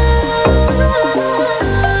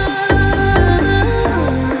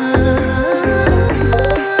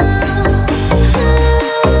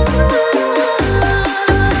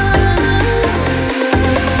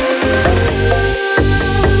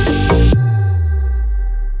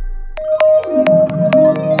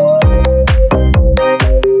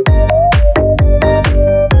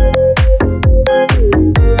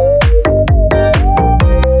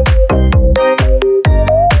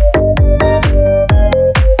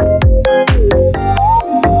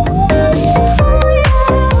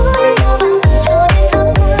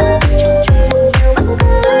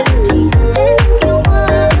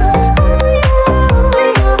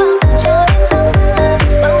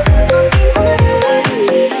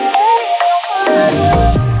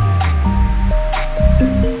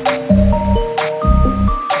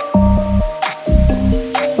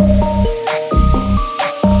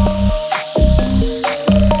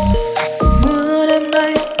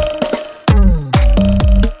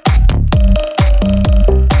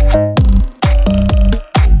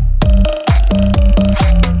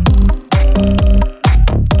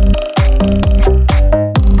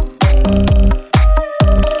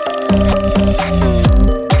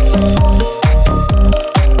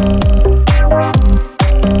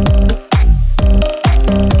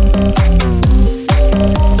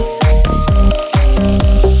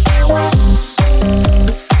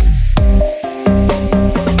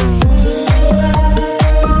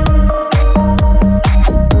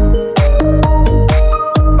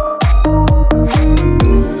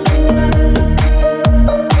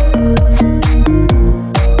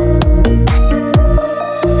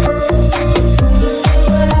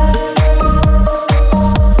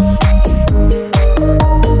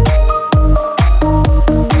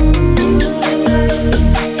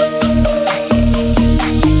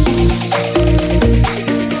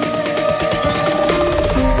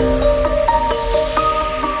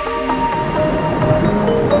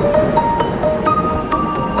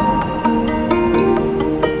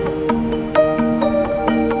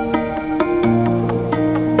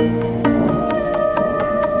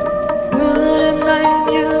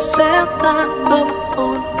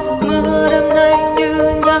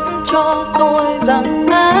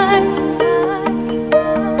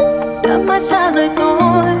xa rời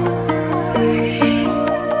tôi.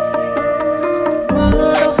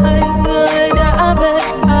 Mưa đâu hay người đã bên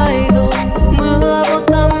ai rồi, mưa vô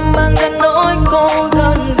tâm mang đến nỗi cô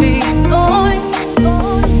đơn vì tôi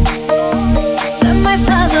sẽ mãi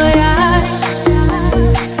xa rời ai.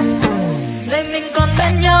 Để mình còn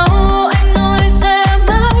bên nhau, anh nói sẽ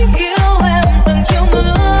mãi yêu em từng chiều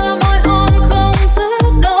mưa, môi hôn không dứt,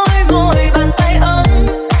 đôi môi bàn tay ấm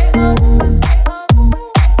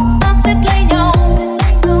ta siết lấy nhau.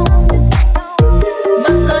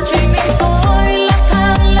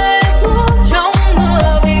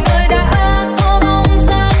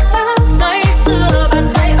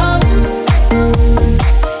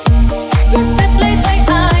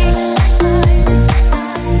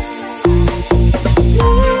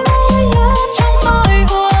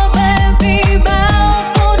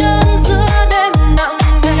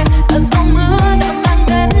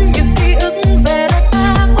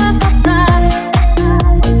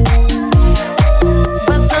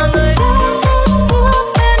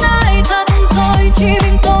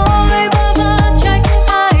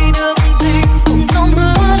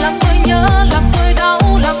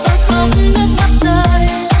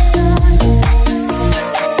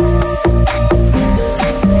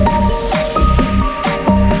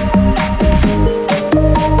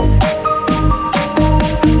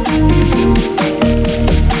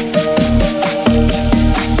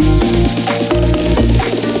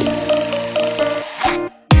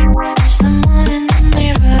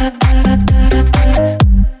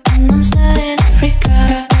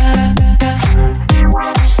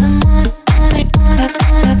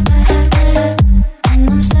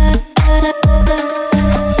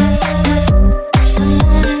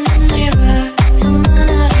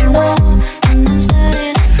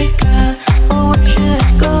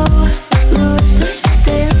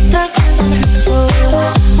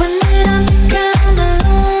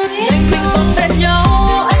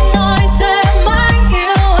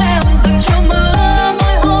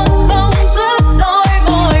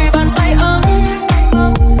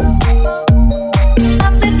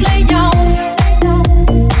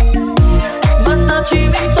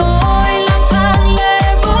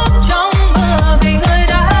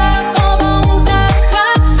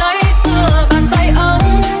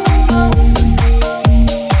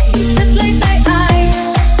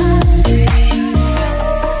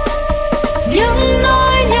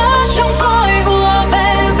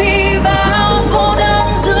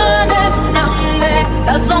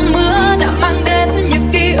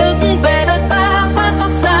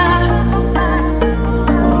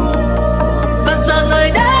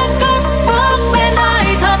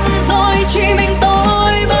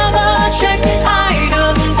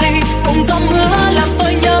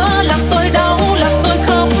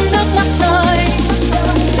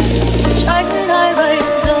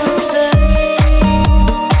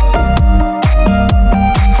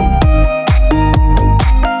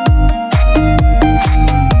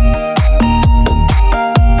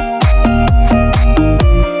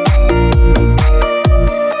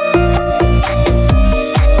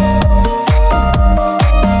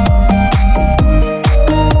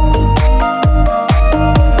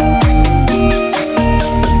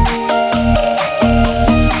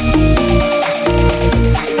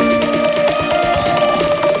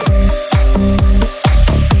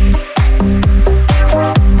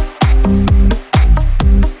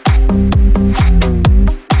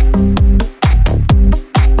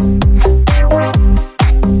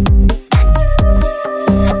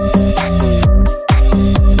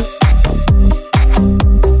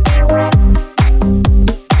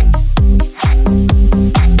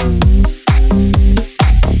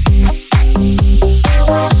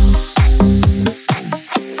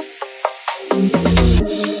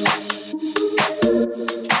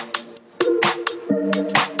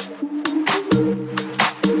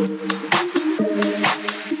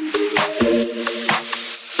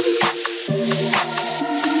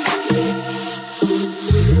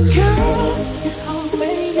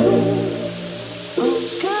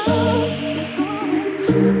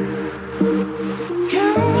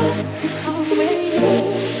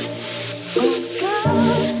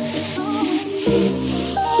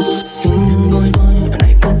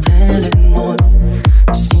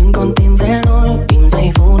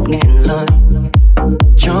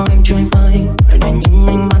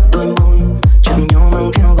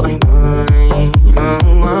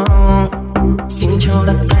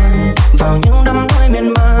 vào những đắm đuối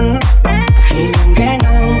miên man. Khi em ghé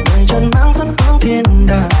ngang đời chân mang sắc hướng thiên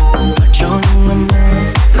đàng, và cho những ngâm nga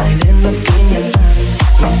lại đến lấp kín nhân gian,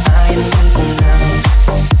 mong ai yên tâm cùng nàng.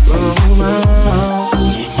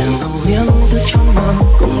 Nhẹ nhàng âu yếm giữa trong mơ,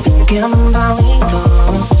 cùng tìm kiếm bao ý thơ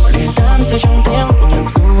để đắm say trong tiếng nhạc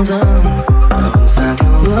ru dâng. Hồn xa theo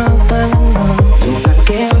bước ta ngân ngơ, dù ngàn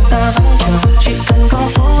kiếp ta vẫn chờ, chỉ cần có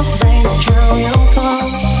phút giây để trao yêu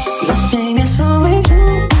thương. This pain is always you.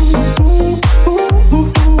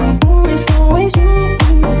 It's always you.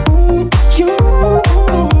 It's you.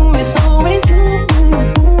 It's always you.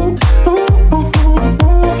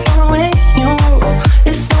 It's always you.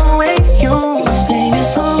 It's always you. This pain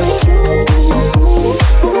is always you.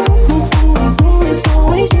 It's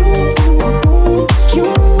always you. It's you.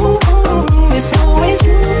 It's always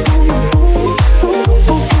you.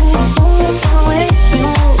 It's always you.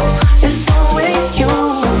 It's always you.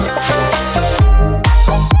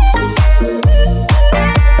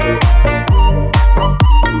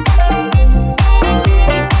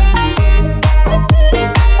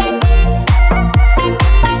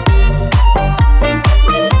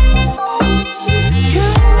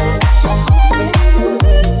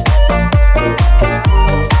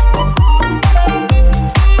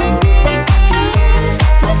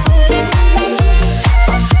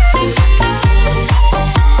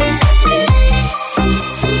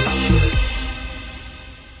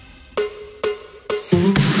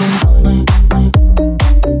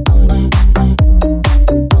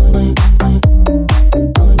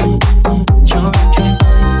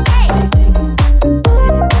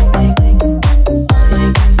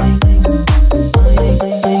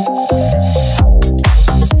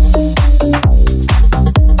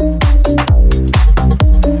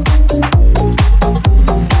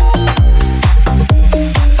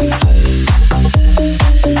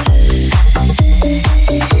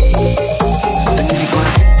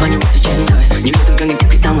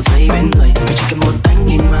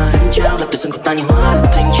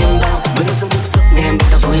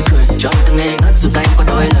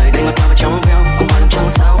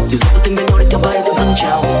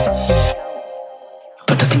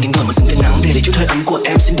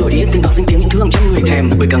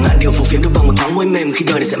 Khi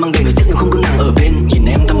đời này sẽ mang đầy nỗi tiếc nếu không có nàng ở bên. Nhìn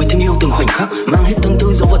em ta mới thêm yêu từng khoảnh khắc, mang hết tương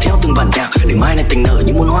tư dấu vào theo từng bản nhạc, để mai này tình nở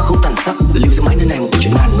những muôn hoa không tàn sắc, lưu giữ mãi nơi này một câu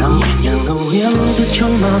chuyện ngàn năm. Nhẹ nhàng âu yếm giữa chốn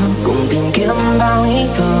mơ, cùng tìm kiếm bao ý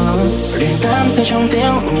thơ để đắm say trong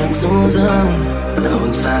tiếng nhạc ru dâng.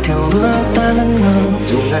 Hồn xa theo bước ta ngân ngơ,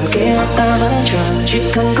 dù ngàn kiếp ta vẫn chờ, chỉ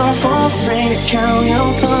cần có phút giây để trao yêu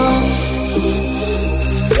thương.